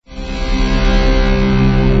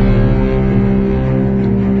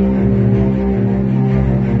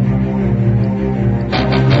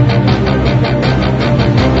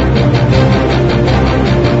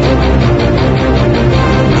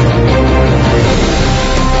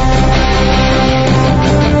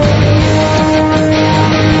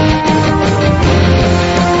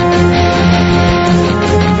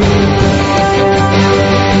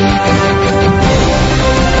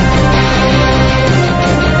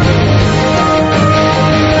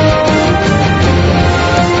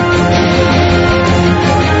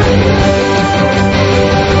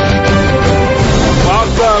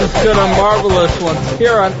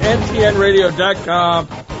here on ntnradio.com.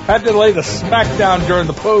 Had to lay the smackdown during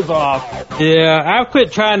the pose-off. Yeah, I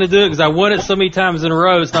quit trying to do it because I won it so many times in a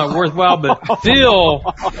row. It's not worthwhile, but Phil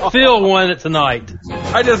won it tonight.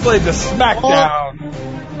 I just laid the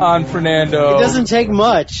smackdown on Fernando. It doesn't take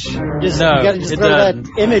much. You got to just throw that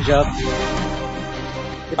image up.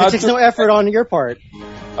 It takes no effort on your part.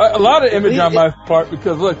 A lot of image on my part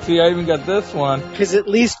because, look, see, I even got this one. Because at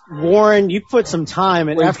least, Warren, you put some time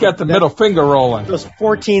and effort. He's got the middle finger rolling. Those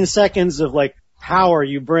 14 seconds of, power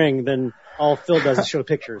you bring, then all Phil does is show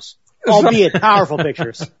pictures. Albeit powerful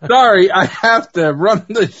pictures. Sorry, I have to run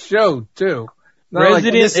the show, too.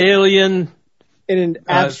 Resident Alien... in an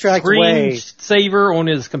abstract way. Saver on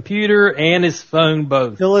his computer and his phone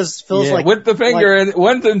both. Phil's with the finger and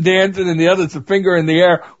one's dancing and the other's a finger in the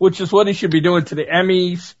air, which is what he should be doing to the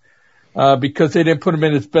Emmys, because they didn't put him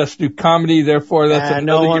in his best new comedy. Therefore, that's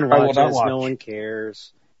another no one year I will not watch. No one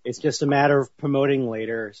cares. It's just a matter of promoting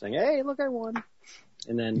later, saying, "Hey, look, I won,"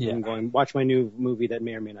 and then I'm going watch my new movie that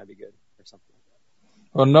may or may not be good or something.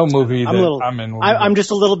 Well, no movie I'm in. I'm just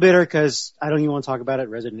a little bitter because I don't even want to talk about it.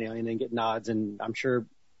 Resident Alien didn't get nods, and I'm sure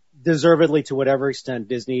deservedly to whatever extent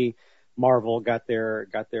Disney, Marvel got their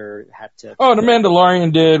hat tip. Oh, The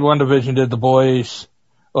Mandalorian did, WandaVision did, The Boys.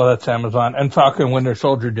 Oh, that's Amazon, and Falcon and Winter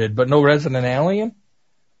Soldier did, but no Resident Alien.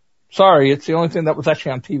 Sorry, it's the only thing that was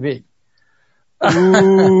actually on TV.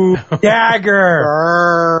 Ooh,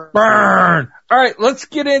 dagger, burn. All right, let's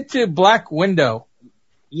get into Black Widow.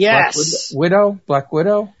 Yes. Black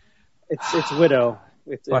Widow? It's Widow.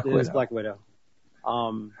 It is Black Widow.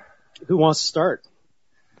 Who wants to start?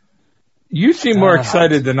 You seem more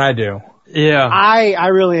excited than I do. Yeah. I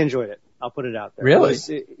really enjoyed it. I'll put it out there. Really?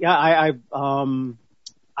 I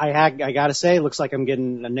gotta say, it looks like I'm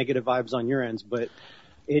getting negative vibes on your ends, but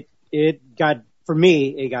it got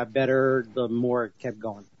better the more it kept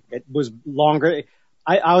going. It was longer.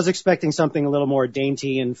 I was expecting something a little more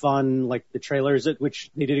dainty and fun, like the trailers, which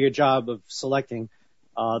they did a good job of selecting.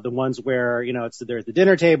 The ones where, they're at the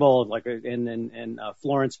dinner table, and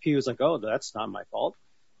Florence Pugh is like, oh, that's not my fault.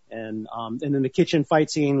 And then the kitchen fight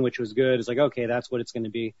scene, which was good. It's like, okay, that's what it's going to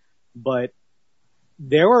be. But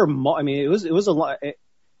there were, it was a lot.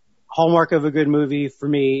 Hallmark of a good movie for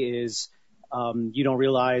me is, you don't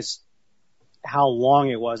realize how long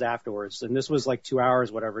it was afterwards. And this was like 2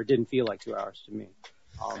 hours, whatever. It didn't feel like 2 hours to me.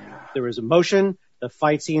 There was emotion. The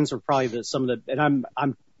fight scenes were probably and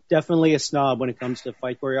I'm definitely a snob when it comes to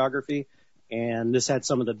fight choreography. And this had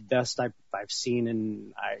some of the best I've seen.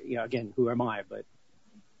 And again, who am I? But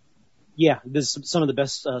yeah, this is some of the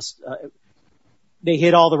best, they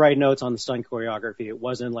hit all the right notes on the stunt choreography. It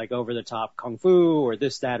wasn't like over the top kung fu or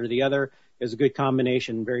this, that, or the other. It was a good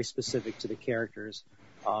combination, very specific to the characters.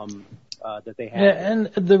 That they had. Yeah,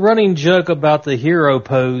 and the running joke about the hero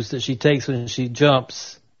pose that she takes when she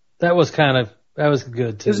jumps, that was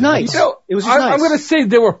good too. It was nice. It was nice. I'm going to say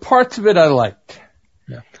there were parts of it I liked.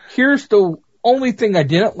 Yeah. Here's the only thing I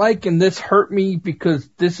didn't like, and this hurt me because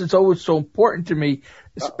this is always so important to me,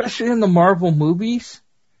 especially in the Marvel movies,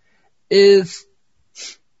 is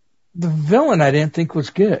the villain I didn't think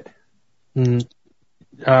was good. We'll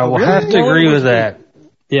have to agree with that.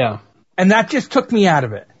 Yeah. And that just took me out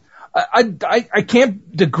of it. I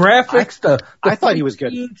can't, the graphics, I thought he was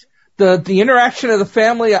good. The interaction of the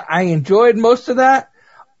family, I enjoyed most of that.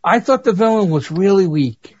 I thought the villain was really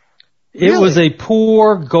weak. It was a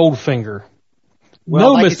poor Goldfinger.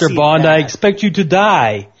 Well, no, Mr. Bond, I expect you to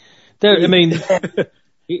die.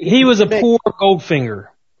 He was a poor Goldfinger.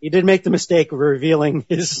 He did make the mistake of revealing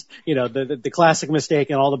his, the classic mistake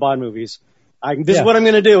in all the Bond movies. This is what I'm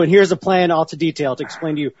going to do, and here's a plan all to detail to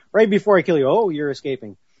explain to you right before I kill you. Oh, you're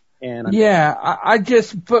escaping. And I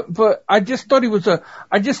just thought he was I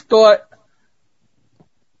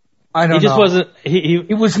don't know. Wasn't, he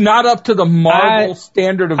was not up to the Marvel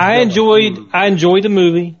standard of I enjoyed the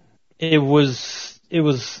movie. It was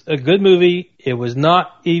a good movie. It was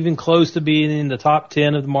not even close to being in the top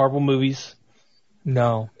 10 of the Marvel movies.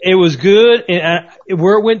 No. It was good, and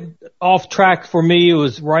where it went off track for me, it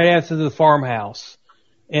was right after The Farmhouse.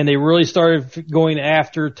 And they really started going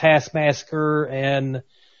after Taskmaster and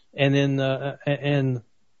then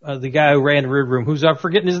the guy who ran the Red Room, I'm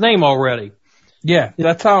forgetting his name already. Yeah,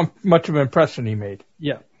 that's how much of an impression he made.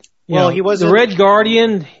 Yeah. He wasn't. The Red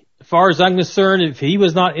Guardian, as far as I'm concerned, if he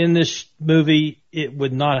was not in this movie, it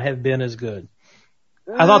would not have been as good.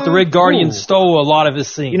 I thought the Red Guardian stole a lot of his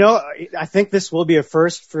scenes. I think this will be a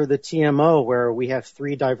first for the TMO where we have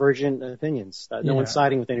 3 divergent opinions. No one's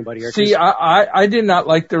siding with anybody here. See, I did not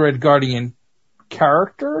like the Red Guardian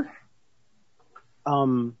character.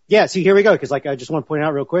 See, here we go. Because I just want to point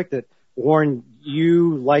out real quick that Warren,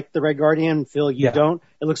 you like the Red Guardian. Phil, you don't.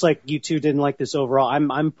 It looks like you two didn't like this overall.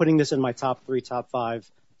 I'm putting this in my top 3, top 5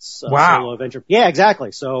 solo adventure. Yeah,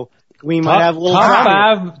 exactly. So we might have a little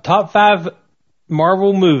top 5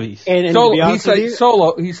 Marvel movies. And he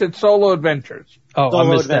said solo adventures. Oh, I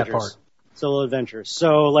missed that part. Solo adventures.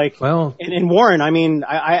 So and Warren, I mean,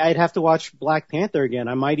 I'd have to watch Black Panther again.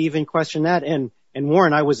 I might even question that. And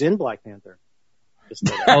Warren, I was in Black Panther.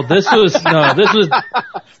 Oh, this was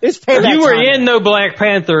you were in no Black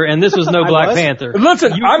Panther, and this was no Black Panther.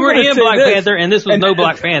 Listen, you were in Black Panther, and this was no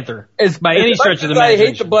Black Panther. By any stretch of the imagination. I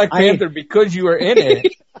hate the Black Panther because you were in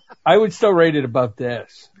it. I would still rate it above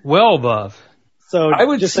this. Well above. So I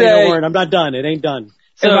would just say, Warren, I'm not done. It ain't done.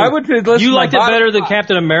 So you liked it better than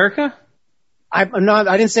Captain America? I'm not.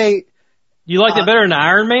 I didn't say. You liked it better than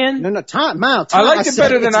Iron Man? No, Tom. I liked it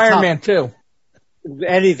better than Iron Man 2.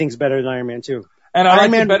 Anything's better than Iron Man 2. And I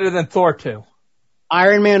liked it better than Thor 2.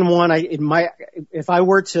 Iron Man 1, if I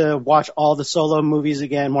were to watch all the solo movies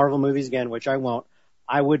again, Marvel movies again, which I won't,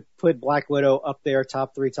 I would put Black Widow up there,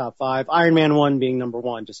 top 3, top 5. Iron Man 1 being number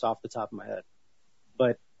 1, just off the top of my head.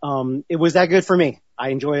 But it was that good for me. I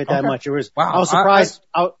enjoyed it that much. It was. Wow. I was surprised.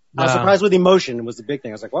 I was surprised with emotion. It was the big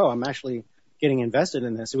thing. I was like, "Whoa, I'm actually getting invested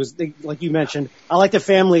in this." It was like you mentioned. I like the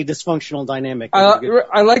family dysfunctional dynamic.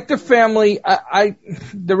 I like the family.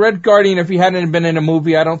 The Red Guardian. If he hadn't been in a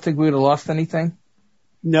movie, I don't think we would have lost anything.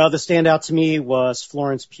 No, the standout to me was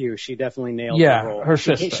Florence Pugh. She definitely nailed the role. Her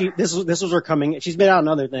sister. This was her coming. She's been out in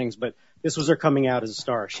other things, but this was her coming out as a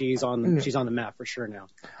star. She's on the map for sure now.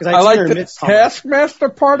 I like the Taskmaster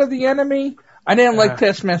part of the enemy. I didn't like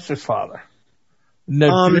Taskmaster's father.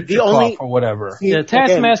 The only or whatever. Yeah,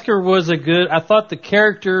 Taskmaster was a good. I thought the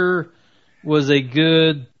character was a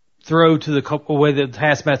good throw to the way that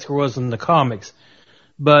Taskmaster was in the comics,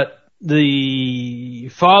 but the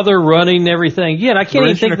father running everything. Yeah, and I can't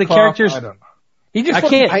even think of the characters. I don't know. He just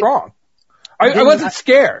wasn't strong. I wasn't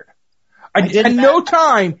scared. At no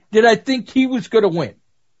time did I think he was going to win.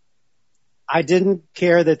 I didn't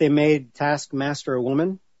care that they made Taskmaster a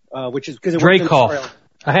woman, which is because it Dreykov.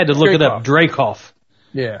 I had to look it up. Dreykov.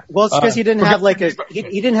 Yeah. Well, it's because he didn't have he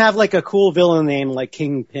didn't have like a cool villain name like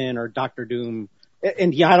Kingpin or Doctor Doom.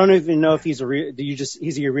 And yeah, I don't even know if he's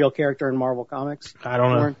is he a real character in Marvel Comics? I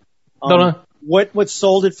don't know. Don't know. What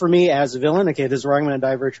sold it for me as a villain? Okay, this is where I'm going to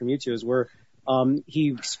diverge from you two. Is where when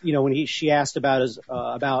she asked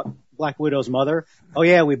about Black Widow's mother. Oh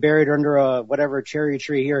yeah, we buried her under a cherry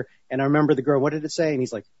tree here. And I remember the girl. What did it say? And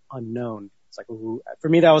he's like, unknown. It's like, ooh. For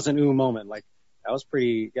me, that was an ooh moment. Like that was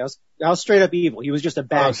straight up evil. He was just a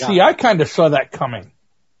bad guy. See, I kind of saw that coming.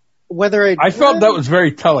 I felt that was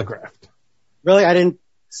very telegraphed. Really, I didn't.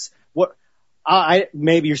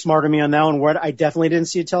 Maybe you're smarter than me on that one. What I definitely didn't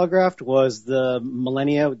see it telegraphed was the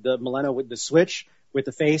Millennia with the switch with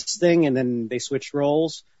the face thing, and then they switched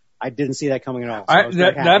roles. I didn't see that coming at all. So I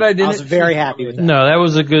was very happy with that. No, that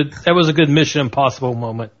was a good Mission Impossible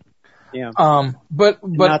moment. Yeah. But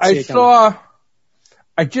I saw.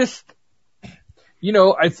 I just.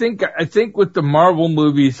 I think with the Marvel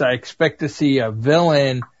movies, I expect to see a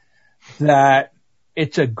villain that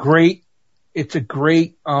it's a great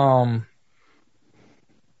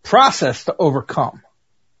process to overcome.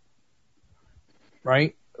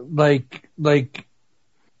 Right?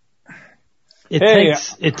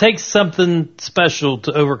 It takes something special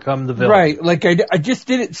to overcome the villain. Right. Like I just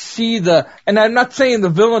didn't see and I'm not saying the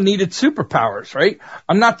villain needed superpowers, right?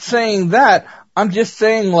 I'm not saying that. I'm just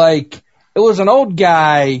saying it was an old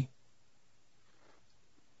guy.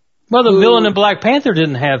 Well, the villain in Black Panther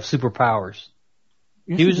didn't have superpowers.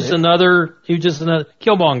 He was just another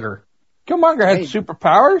Killmonger. Killmonger had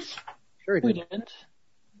superpowers? Sure he did. We didn't.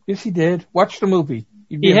 Yes, he did. Watch the movie.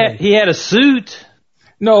 He had a suit.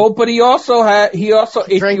 No, but he drank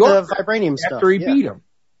the vibranium stuff after he beat him.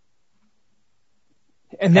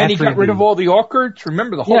 And then he got rid of all the orchids.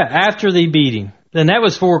 Remember the whole after they beat him. Then that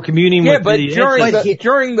was for communing with but during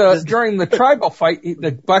the tribal fight,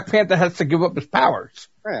 the Black Panther has to give up his powers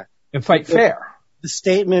and fight fair. The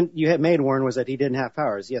statement you had made, Warren, was that he didn't have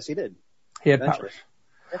powers. Yes, he did. He had powers.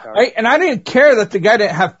 And I didn't care that the guy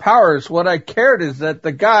didn't have powers. What I cared is that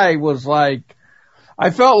the guy was I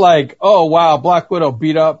felt like, oh wow, Black Widow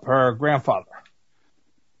beat up her grandfather.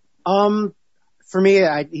 For me,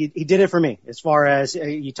 he did it for me. As far as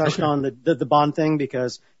you touched on the Bond thing,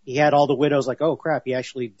 because he had all the widows. Like, oh crap, he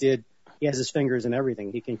actually did. He has his fingers in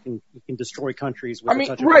everything. He can destroy countries with a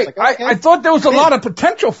touch of right. Okay, I thought there was a lot of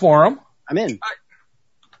potential for him. I'm in.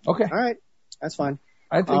 Okay. All right, that's fine.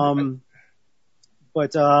 I think.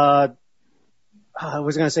 But I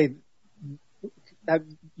was gonna say,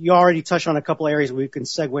 you already touched on a couple areas where we can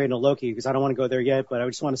segue into Loki because I don't want to go there yet, but I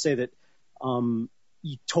just want to say that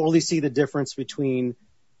you totally see the difference between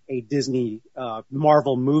a Disney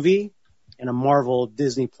Marvel movie and a Marvel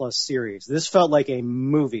Disney Plus series. This felt like a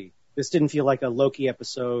movie. This didn't feel like a Loki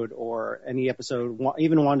episode or any episode,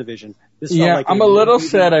 even WandaVision. This felt like I'm a little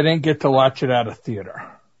sad I didn't get to watch it at a theater.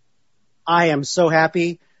 I am so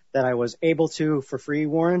happy that I was able to for free,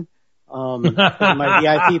 Warren, my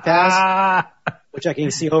VIP pass, which I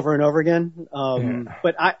can see over and over again.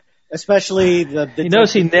 But especially he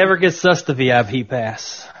knows he never gets us the VIP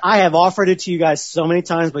pass. I have offered it to you guys so many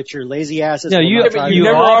times, but your lazy asses. No, you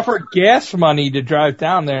never offered gas money to drive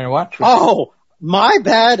down there and watch it. Oh, my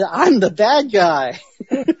bad. I'm the bad guy.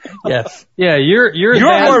 Yes. Yeah, you're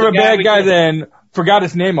more of a bad guy than forgot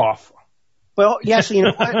his name off. Well, yes, you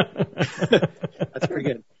know what? That's pretty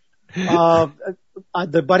good.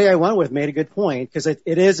 The buddy I went with made a good point because it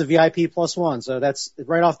is a VIP +1. So that's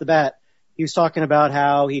right off the bat. He was talking about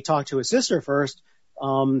how he talked to his sister first,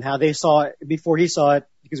 how they saw it before he saw it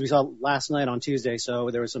because we saw it last night on Tuesday. So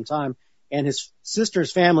there was some time and his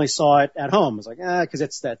sister's family saw it at home. It's like, cause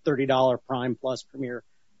it's that $30 Prime Plus Premiere,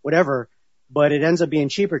 whatever. But it ends up being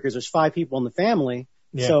cheaper because there's 5 people in the family.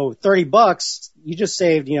 Yeah. So $30, you just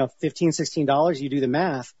saved, $15, $16. You do the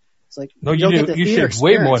math. It's like, no, you save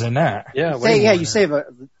way more than that. Yeah. You save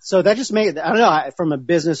so that just made, I don't know, from a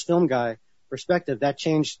business film guy perspective, that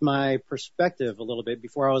changed my perspective a little bit.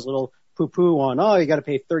 Before I was a little poo-poo on, you got to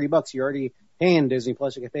pay $30. You're already paying Disney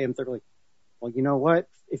Plus. You can pay them $30. Well, you know what?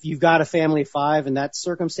 If you've got a family of 5 in that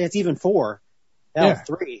circumstance, even 4,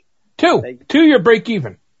 3. 2, you're break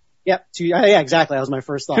even. Yep. 2, yeah, exactly. That was my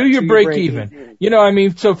first thought. 2, you're break even.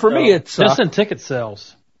 So for me, it sucks. Just in ticket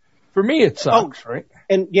sales. For me, it sucks, right?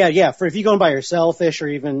 And yeah. For if you go by yourself, Fish, or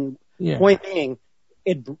even point being,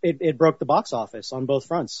 it broke the box office on both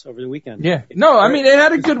fronts over the weekend. Yeah. No, I mean, it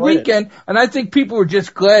had a good weekend, and I think people were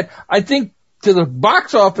just glad. I think to the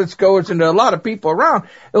box office goers and to a lot of people around,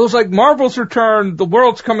 it was like Marvel's return, the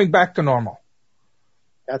world's coming back to normal.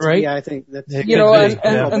 That's right? Yeah, I think that's,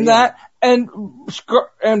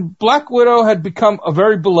 and Black Widow had become a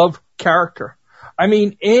very beloved character. I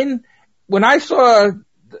mean, when I saw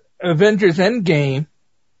Avengers Endgame,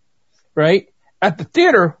 right, at the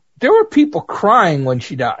theater, there were people crying when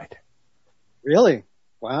she died. Really?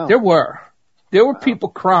 Wow. There were people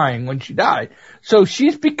crying when she died. So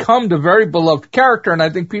she's become the very beloved character, and I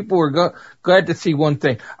think people were glad to see one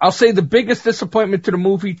thing. I'll say the biggest disappointment to the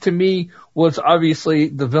movie to me was obviously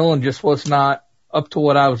the villain just was not up to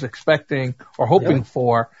what I was expecting or hoping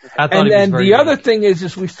for. And then the other thing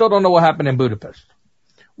is we still don't know what happened in Budapest.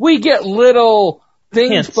 We get little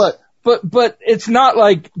things, but it's not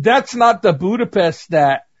like, that's not the Budapest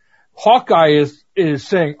that Hawkeye is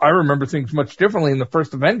saying, I remember things much differently in the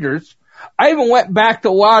first Avengers. I even went back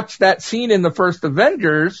to watch that scene in the first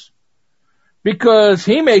Avengers because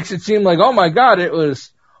he makes it seem like, oh my God, it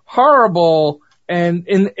was horrible. And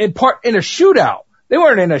in a shootout. They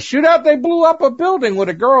weren't in a shootout. They blew up a building with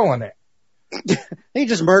a girl in it. They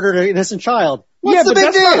just murdered an innocent child. What's the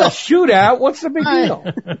big deal? Not a shootout. What's the big deal?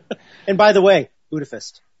 And by the way,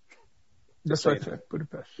 Budapest. That's what I said,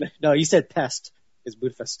 Budapest. No, you said pest is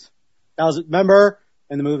Budapest. That was, remember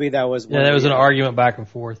in the movie that was. Yeah, that was an argument back and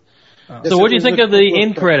forth. So what do you think of the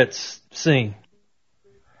end credits scene?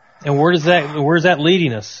 And where's that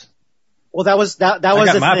leading us? Well, that was the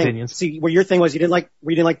thing. Opinions. See, where your thing was, you didn't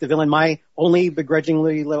like the villain. My only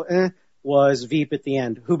begrudgingly was Veep at the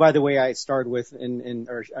end, who, by the way, I starred with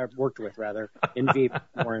or worked with rather in Veep.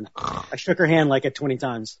 Warren, I shook her hand like 20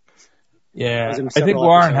 times. Yeah, I think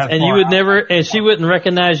Warren has. And you would never, and she wouldn't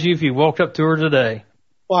recognize you if you walked up to her today.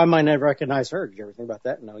 Well, I might never recognize her. Did you ever think about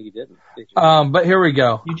that? No, you didn't. Did you? But here we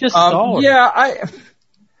go. You just saw her. Yeah,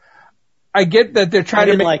 I get that they're trying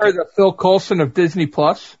to make her the Phil Coulson of Disney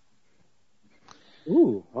Plus.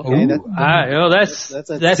 Ooh, okay.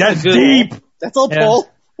 That's good. Deep. That's a pull.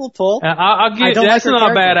 We'll pull. I'll give that's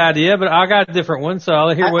not a bad idea, but I got a different one, so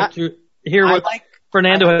I'll hear what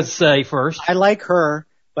Fernando has to say first. I like her,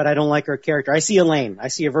 but I don't like her character. I see Elaine. I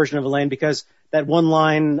see a version of Elaine because that one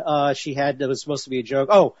line she had that was supposed to be a joke.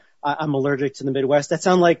 Oh, I'm allergic to the Midwest. That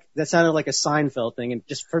sounded like a Seinfeld thing, and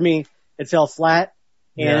just for me, it fell flat,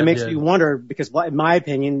 and it makes me wonder because, in my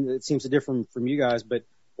opinion, it seems to differ from you guys, but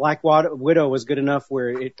Black Widow was good enough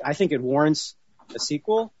where I think it warrants a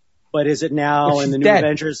sequel. But is it now in the new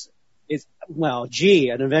Avengers? An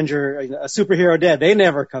Avenger, a superhero dead. They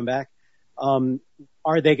never come back.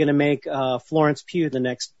 Are they going to make Florence Pugh the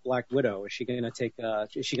next Black Widow? Is she going to take?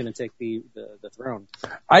 Is she going to take the throne?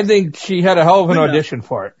 I think she had a hell of an audition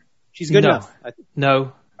for it. She's good enough.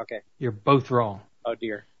 No. Okay. You're both wrong. Oh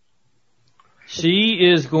dear. She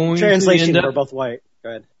is going Translation, to end we're up. both white. Go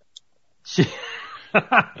ahead.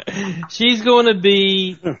 She's going to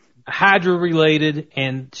be Hydra related,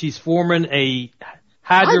 and she's forming a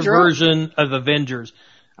Hydra version of Avengers.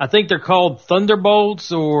 I think they're called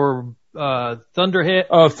Thunderbolts or Thunderhead.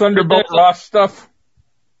 Oh, Thunderbolt Ross stuff.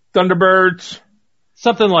 Thunderbirds.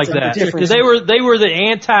 Something like that. Because they were the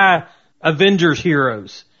anti-Avengers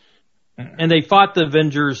heroes. And they fought the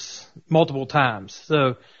Avengers multiple times.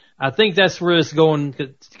 So I think that's where it's going,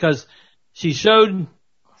 because she showed.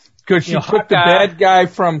 Because she took the bad guy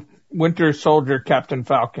from Winter Soldier, Captain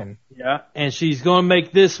Falcon. Yeah. And she's going to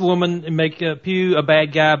make this woman make Pew a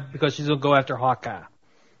bad guy because she's going to go after Hawkeye.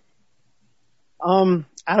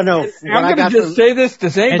 I don't know. I'm going to just say this.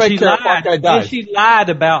 Does anybody care if Hawkeye dies? And she lied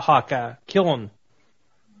about Hawkeye killing.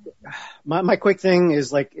 My quick thing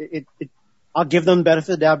is like I'll give them the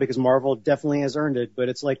benefit of the doubt because Marvel definitely has earned it, but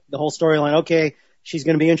it's like the whole storyline. Okay, she's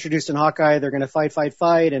going to be introduced in Hawkeye. They're going to fight,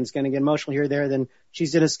 and it's going to get emotional here, there. Then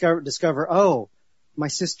she's going to discover, oh, my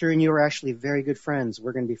sister and you are actually very good friends.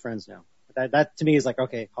 We're going to be friends now. That to me is like,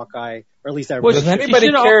 okay, Hawkeye, or at least that. Does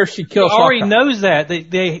anybody care if she kills Hawkeye? Already knows that.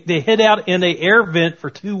 They hid out in an air vent for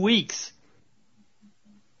 2 weeks.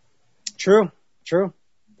 True.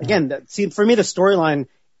 Again, see, for me, the storyline,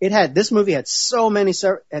 this movie had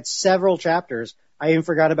several chapters. I even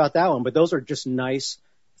forgot about that one, but those are just nice.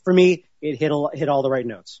 For me, it hit all the right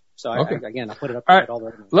notes. So okay. I put it up to all the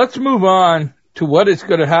right notes. Let's move on to what is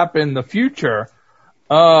going to happen in the future.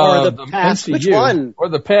 Or the past. MCU, which one? Or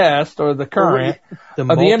the past, or the current. The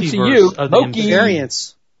MCU. Of Loki.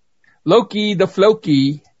 Variants. Loki, the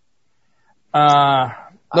Floki. Loki. I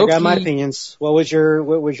got my opinions. What was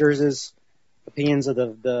yours? Opinions of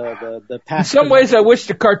the past. In some ways, I wish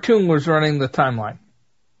the cartoon was running the timeline.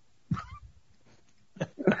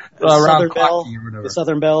 The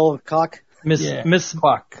Southern Belle cock. Miss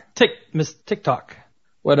Clock. Miss TikTok.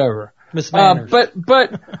 Whatever. Miss Manners.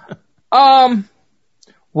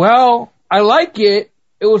 Well, I like it.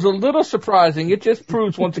 It was a little surprising. It just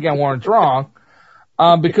proves once again Warren's wrong.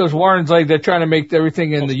 Because Warren's like they're trying to make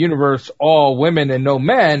everything in the universe all women and no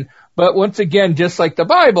men. But once again, just like the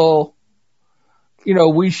Bible,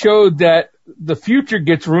 we showed that the future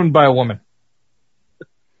gets ruined by a woman.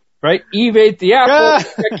 Right? Eve ate the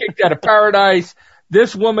apple, got kicked out of paradise.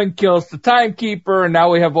 This woman kills the timekeeper, and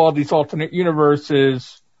now we have all these alternate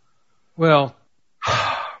universes. Well,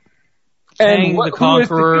 and the Conqueror. Who is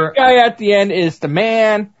the good guy at the end is the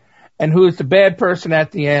man, and who is the bad person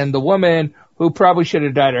at the end? The woman who probably should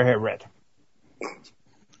have dyed her hair red.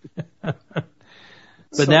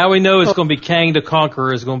 But now we know it's going to be Kang the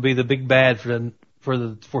Conqueror is going to be the big bad for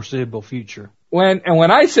the foreseeable future. When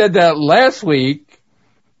I said that last week,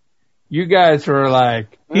 you guys were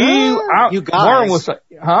like, you guys. Warren was like,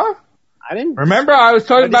 huh? I didn't. Remember I was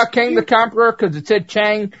talking about Kang the Conqueror because it said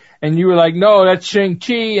Chang, and you were like, no, that's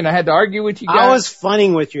Shang-Chi, and I had to argue with you guys. I was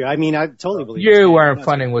funning with you. I mean, I totally believe you weren't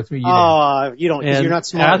funning with me. You don't, because you're not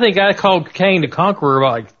smart. I think I called Kang the Conqueror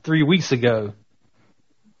about 3 weeks ago.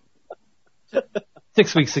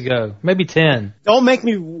 6 weeks ago, maybe 10. Don't make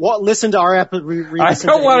me listen to our episode. I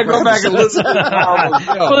don't want to go back and listen to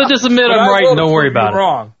the Well, just admit I'm right and don't worry about it.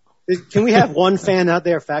 Wrong. Can we have one fan out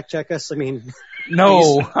there fact check us? I mean,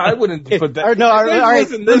 no, I wouldn't put that. No, all right.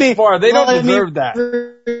 This far. They don't deserve that.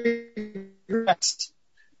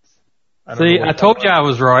 See, I told you I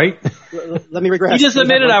was right. Let me regress. You just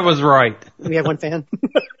admitted I was right. Can we have one fan?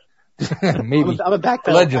 Maybe. I'm a backpedal.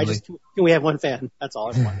 Allegedly. Can we have one fan? That's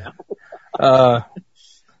all I want now.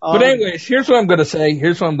 But anyways, here's what I'm going to say. Is,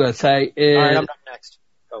 all right, I'm up next.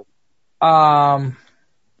 Go.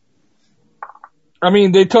 I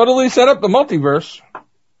mean, they totally set up the multiverse.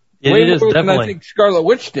 It way is more definitely. than I think Scarlet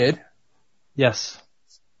Witch did. Yes.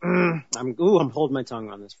 I'm holding my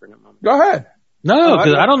tongue on this for a moment. Go ahead. No,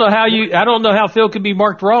 because I don't know how Phil could be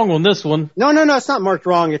marked wrong on this one. No, it's not marked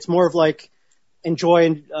wrong. It's more of like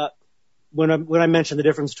enjoying, when I mentioned the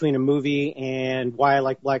difference between a movie and why I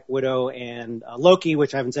like Black Widow and Loki,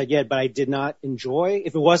 which I haven't said yet, but I did not enjoy.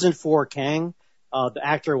 If it wasn't for Kang, the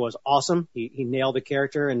actor was awesome. He nailed the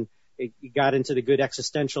character, and he got into the good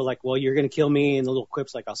existential, like, well, you're going to kill me, and the little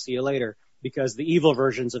quips like, I'll see you later, because the evil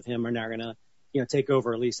versions of him are now going to, take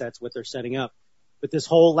over. At least that's what they're setting up. But this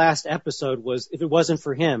whole last episode was, if it wasn't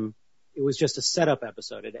for him, it was just a setup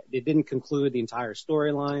episode. It didn't conclude the entire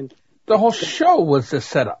storyline. The whole show was a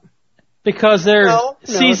setup. Because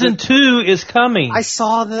season 2 is coming. I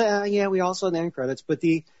saw we all saw the end credits, but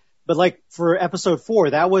like for episode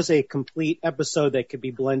 4, that was a complete episode that could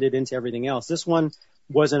be blended into everything else. This one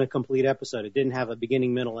wasn't a complete episode. It didn't have a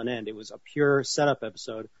beginning, middle, and end. It was a pure setup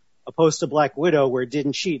episode, opposed to Black Widow, where it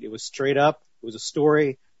didn't cheat. It was straight up. It was a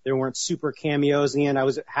story. There weren't super cameos in the end. I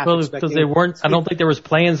was half expecting. Because they weren't. I don't think there was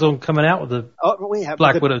plans on coming out with the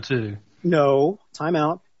Black Widow 2. No, time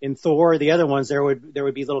out. In Thor, the other ones, there would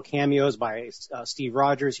be little cameos by Steve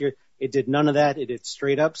Rogers here. It did none of that. It did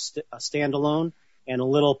straight up a standalone and a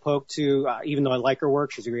little poke to, even though I like her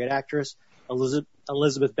work, she's a great actress,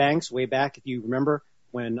 Elizabeth Banks, way back, if you remember,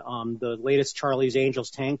 when the latest Charlie's Angels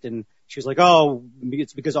tanked, and she was like, oh,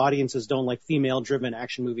 it's because audiences don't like female-driven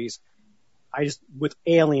action movies. With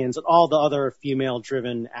Aliens and all the other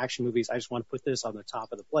female-driven action movies, I just want to put this on the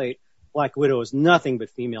top of the plate. Black Widow is nothing but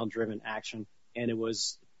female-driven action, and it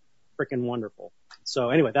was freaking wonderful. So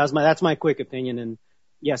anyway, that's my quick opinion. And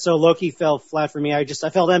yeah, so Loki fell flat for me. I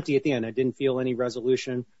felt empty at the end. I didn't feel any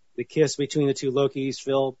resolution. The kiss between the two Lokis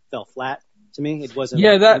fell flat to me. It wasn't.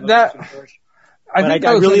 Yeah, I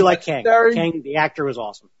really like Kang. Kang, the actor, was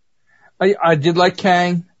awesome. I did like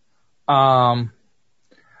Kang. I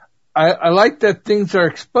like that things are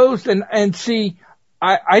exposed and see,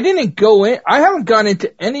 I didn't go in, I haven't gone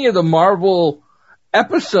into any of the Marvel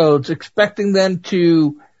episodes expecting them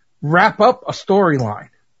to wrap up a storyline.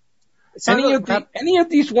 Any of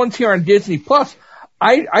these ones here on Disney Plus,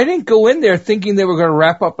 I didn't go in there thinking they were going to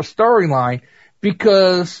wrap up a storyline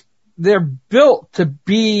because they're built to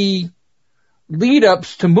be lead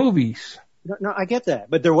ups to movies. No, I get that,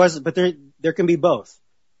 but there can be both.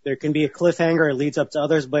 There can be a cliffhanger, it leads up to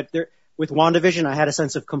others, but with WandaVision, I had a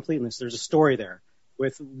sense of completeness. There's a story there.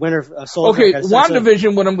 With Winter Soldier. Okay,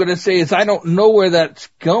 WandaVision, what I'm going to say is I don't know where that's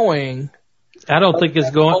going. I don't think it's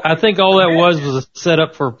going. I think all that was a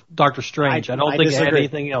setup for Doctor Strange. I don't think it had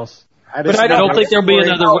anything else. But I don't think there'll be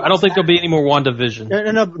another. I don't think there'll be any more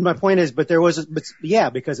WandaVision. No. My point is, but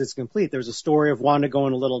because it's complete. There's a story of Wanda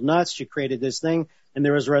going a little nuts. She created this thing, and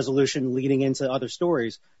there was a resolution leading into other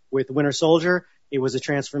stories. With Winter Soldier, it was a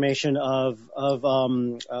transformation of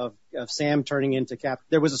Sam turning into Cap.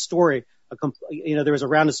 There was a story. There was a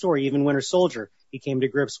rounded story. Even Winter Soldier, he came to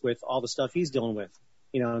grips with all the stuff he's dealing with.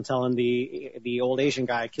 And telling the old Asian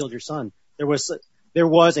guy, I killed your son. There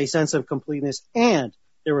was a sense of completeness, and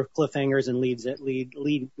there were cliffhangers and leads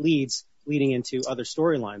leading into other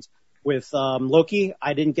storylines. With Loki,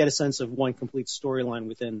 I didn't get a sense of one complete storyline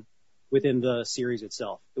within the series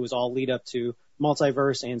itself. It was all lead up to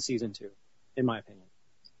multiverse and season 2, in my opinion.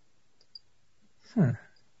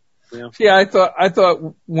 See, I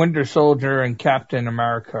thought Winter Soldier and Captain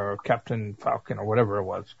America or Captain Falcon or whatever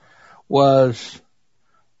it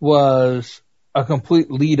was a complete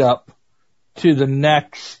lead up to the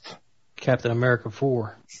next Captain America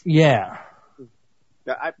 4. Yeah.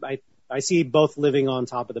 I see both living on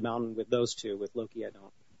top of the mountain with those two. With Loki, I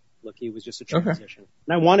don't. Loki was just a transition. Okay.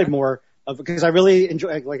 And I wanted more because I really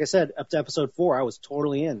enjoyed, like I said, up to episode 4, I was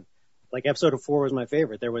totally in. Like episode 4 was my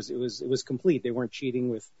favorite. It was complete. They weren't cheating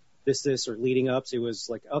with this or leading ups. It was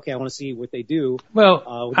like, okay, I want to see what they do.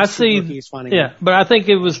 Well, I see. Yeah, but I think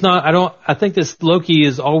it was not. I think this Loki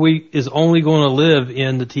is only going to live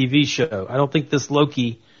in the TV show. I don't think this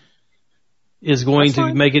Loki is going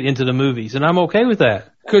to make it into the movies, and I'm okay with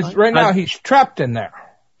that. Because right now he's trapped in there.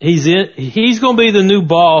 He's going to be the new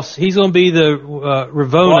boss. He's going to be the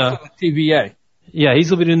Ravonna. Boss of the TVA. Yeah, he's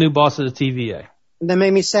going to be the new boss of the TVA. And that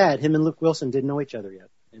made me sad. Him and Luke Wilson didn't know each other yet,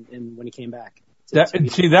 and when he came back.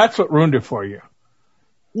 That's what ruined it for you.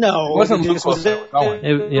 No, it wasn't Luke Wilson.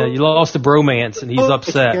 You lost the bromance, and he's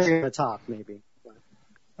upset. On the top, maybe.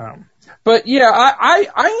 But yeah,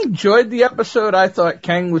 I enjoyed the episode. I thought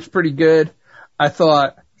Kang was pretty good. I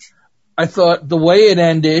thought the way it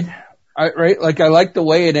ended. I like the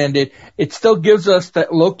way it ended. It still gives us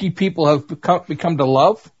that Loki people have become to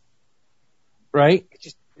love, right?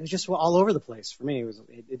 It was just all over the place for me.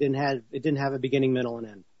 It didn't have a beginning, middle, and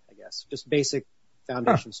end. I guess just basic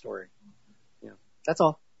foundation story. That's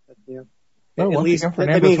all. At least,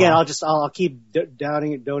 again, I'll keep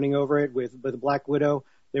doting over it with Black Widow.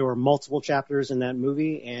 There were multiple chapters in that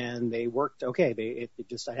movie, and they worked okay.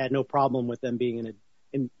 I had no problem with them being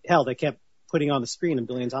in hell. They kept putting on the screen a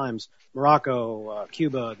billion times. Morocco,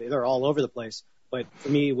 Cuba, they're all over the place. But for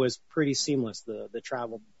me, it was pretty seamless, the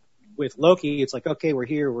travel. With Loki, it's like, okay, we're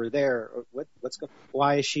here, we're there.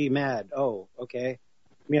 Why is she mad? Oh, okay.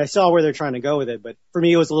 I mean, I saw where they're trying to go with it, but for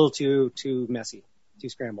me, it was a little too messy, too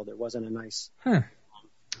scrambled. There wasn't a nice.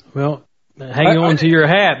 Well, hang on to your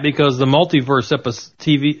hat because the multiverse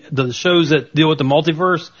the shows that deal with the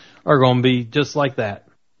multiverse are going to be just like that.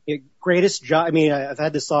 Greatest job. I mean, I've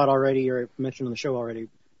had this thought already, or mentioned on the show already.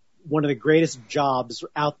 One of the greatest jobs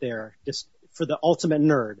out there, just for the ultimate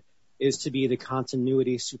nerd, is to be the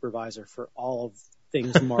continuity supervisor for all of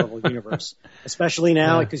things Marvel Universe, especially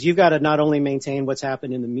now because you've got to not only maintain what's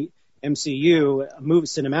happened in the MCU movie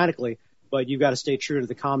cinematically, but you've got to stay true to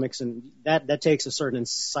the comics, and that takes a certain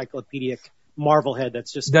encyclopedic Marvel head.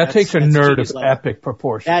 That's takes a nerd of level. epic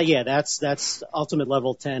proportions. That's ultimate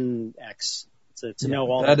level 10x to know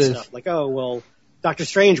all that stuff. Like, oh well, Doctor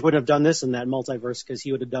Strange wouldn't have done this in that multiverse because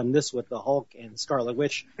he would have done this with the Hulk, and Scarlet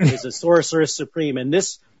Witch is a sorceress supreme in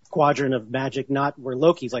this quadrant of magic, not where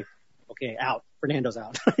Loki's like, okay, out. Fernando's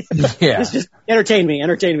out. Yeah. Just entertain me. I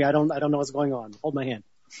don't know what's going on. Hold my hand.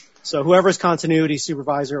 So whoever's continuity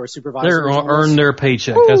supervisor or supervisor, they're gonna earn their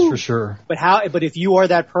paycheck. Woo! That's for sure. But if you are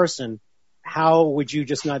that person, how would you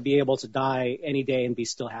just not be able to die any day and be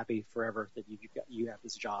still happy forever that you have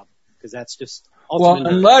this job? Because that's just ultimately.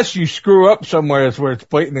 Well, unless you screw up somewhere where it's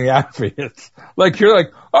blatantly obvious. Like you're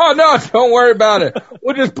like, oh no, don't worry about it.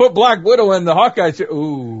 We'll just put Black Widow in the Hawkeye.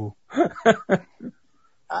 Ooh.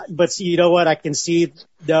 But see, you know what? I see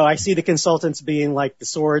the consultants being like the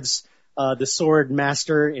sword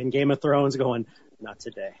master in Game of Thrones going, not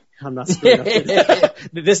today. I'm not screwing up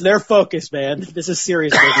today. They're focused, man. This is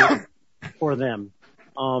serious for them.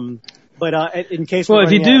 But in case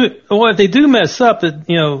if they do mess up, that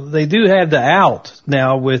they do have the out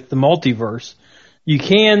now with the multiverse. You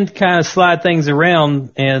can kind of slide things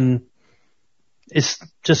around, and it's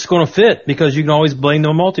just going to fit because you can always blame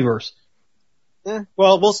the multiverse. Yeah.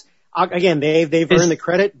 Well, again, they've earned the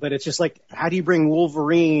credit, but it's just like, how do you bring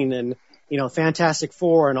Wolverine and Fantastic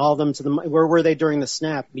Four and all of them to where were they during the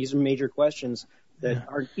snap? These are major questions that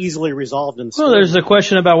are easily resolved in the story. Well, there's a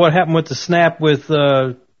question about what happened with the snap with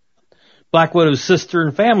Black Widow's sister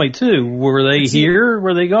and family too. Were they here?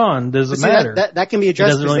 Were they gone? Does it matter? That can be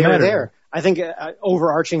addressed because really they were matter. there. I think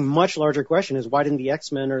overarching, much larger question is why didn't the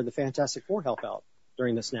X-Men or the Fantastic Four help out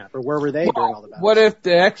during the snap, or where were they during all the battles? What if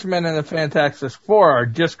the X-Men and the Fantastic Four are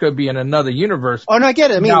just going to be in another universe? Oh no, I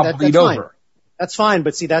get it. I mean, that's fine. Over. That's fine,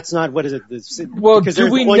 but see, that's not what is it? Well, because do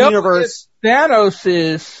we one know universe. Thanos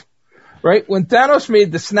is right? When Thanos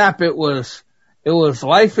made the snap, it was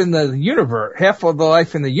life in the universe, half of the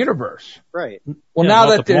life in the universe. Right. Well, now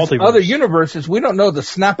that there's other universes, we don't know the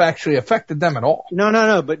snap actually affected them at all.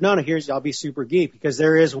 No. But I'll be super geek because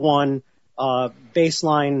there is one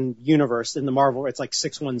baseline universe in the Marvel. It's like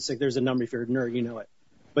 616. There's a number if you're a nerd, you know it.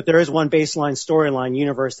 But there is one baseline storyline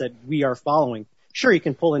universe that we are following. Sure, you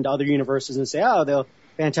can pull into other universes and say, oh, the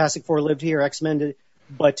Fantastic Four lived here, X-Men did.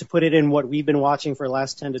 But to put it in what we've been watching for the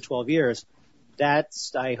last 10 to 12 years,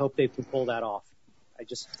 I hope they can pull that off.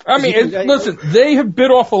 Listen, they have bit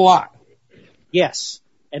off a lot. Yes.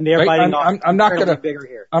 And they're biting off. I'm not gonna, bigger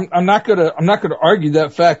here. I'm not gonna argue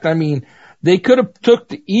that fact. I mean, they could have took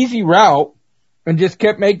the easy route and just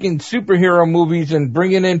kept making superhero movies and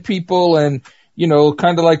bringing in people and,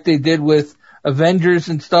 kind of like they did with Avengers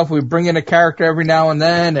and stuff. We bring in a character every now and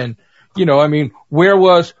then. And, where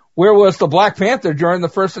was the Black Panther during the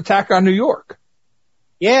first attack on New York?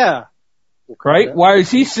 Yeah. Right? Why is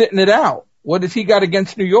he sitting it out? What has he got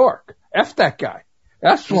against New York? F that guy.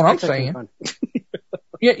 That's what I'm saying.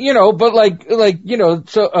 Yeah, but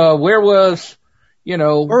so, where was,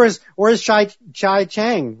 Where is Chai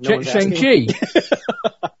Chang? Shang-Chi.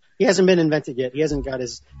 He hasn't been invented yet. He hasn't got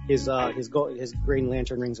his Green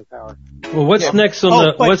Lantern rings of power. Well, what's next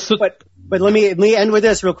on But let me end with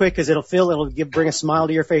this real quick because it'll bring a smile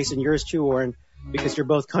to your face and yours too, Warren, because you're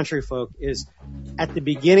both country folk. Is at the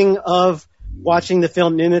beginning of watching the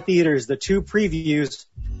film in the theaters, the two previews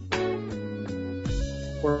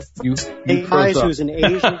were you guys who's an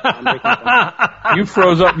Asian. You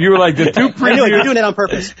froze up. You were like the two previews. I know you're doing it on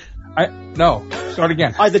purpose. No, start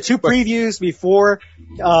again. The two previews before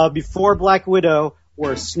Black Widow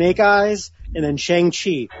were Snake Eyes and then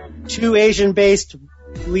Shang-Chi. Two Asian-based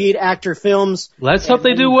lead actor films. Let's hope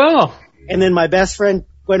they do well. And then my best friend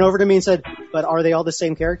went over to me and said, but are they all the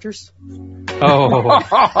same characters? Oh.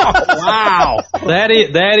 Wow.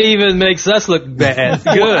 That even makes us look bad.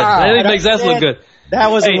 Good. Wow. That even makes us look good.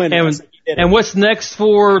 That was a win. And what's next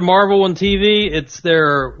for Marvel and TV? It's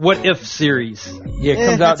their What If series. Yeah, it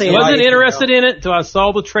comes out. I wasn't interested in it until I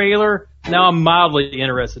saw the trailer. Now I'm mildly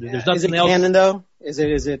interested. There's nothing else. Is it canon though? Is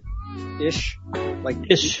it ish?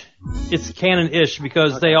 Ish. It's canon-ish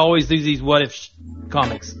because they always do these What If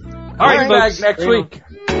comics. All right, back next week.